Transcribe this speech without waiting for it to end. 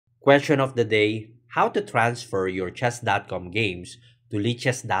Question of the day: how to transfer your chess.com games to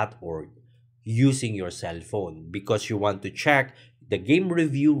lichess.org using your cell phone because you want to check the game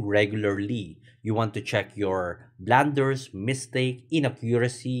review regularly. You want to check your blunders, mistake,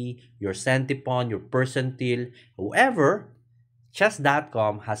 inaccuracy, your centipon, your percentile. However,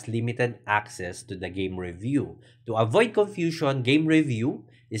 chess.com has limited access to the game review. To avoid confusion, game review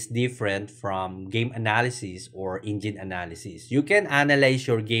is different from game analysis or engine analysis. You can analyze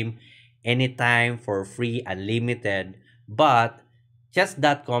your game anytime for free, unlimited, but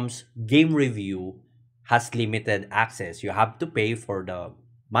chess.com's game review has limited access. You have to pay for the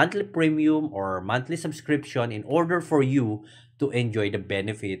monthly premium or monthly subscription in order for you to enjoy the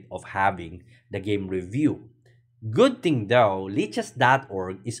benefit of having the game review. Good thing though,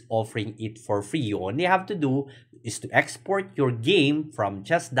 lichess.org is offering it for free. You only have to do is to export your game from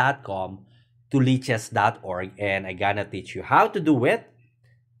chess.com to lichess.org, and I gonna teach you how to do it.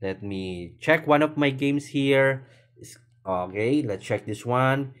 Let me check one of my games here. Okay, let's check this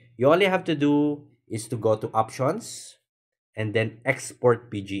one. You only have to do is to go to options and then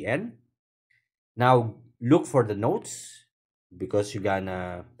export PGN. Now look for the notes because you're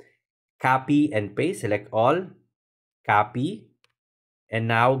gonna copy and paste, select all, copy, and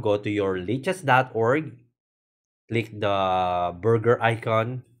now go to your lichess.org, click the burger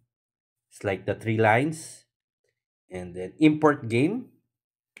icon, it's like the three lines, and then import game.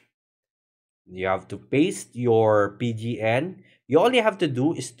 You have to paste your PGN. You only have to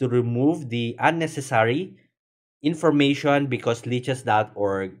do is to remove the unnecessary information because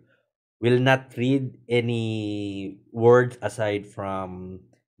lichess.org will not read any words aside from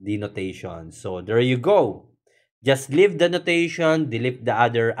the notation. So there you go. Just leave the notation, delete the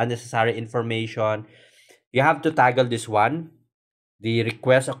other unnecessary information. You have to toggle this one, the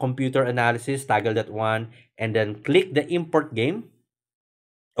request a computer analysis, toggle that one, and then click the import game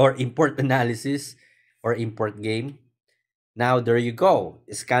or import analysis or import game. Now there you go,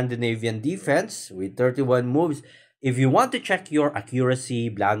 Scandinavian defense with 31 moves. If you want to check your accuracy,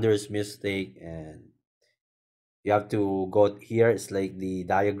 blunders, mistake, and you have to go here, it's like the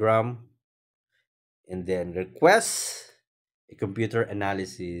diagram, and then request a computer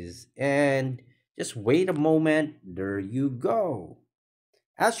analysis, and just wait a moment. There you go.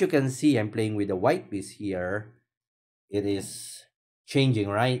 As you can see, I'm playing with the white piece here. It is changing,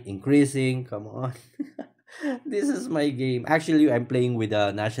 right? Increasing. Come on. This is my game. Actually, I'm playing with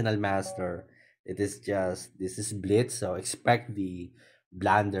a national master. This is blitz, so expect the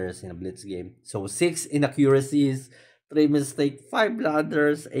blunders in a blitz game. So 6 inaccuracies, 3 mistake, 5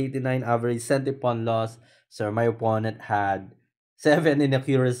 blunders, 89 average, centipon loss. So my opponent had 7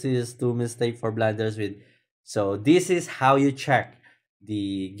 inaccuracies, 2 mistake, 4 blunders with. So this is how you check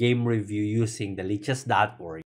the game review using the lichess.org.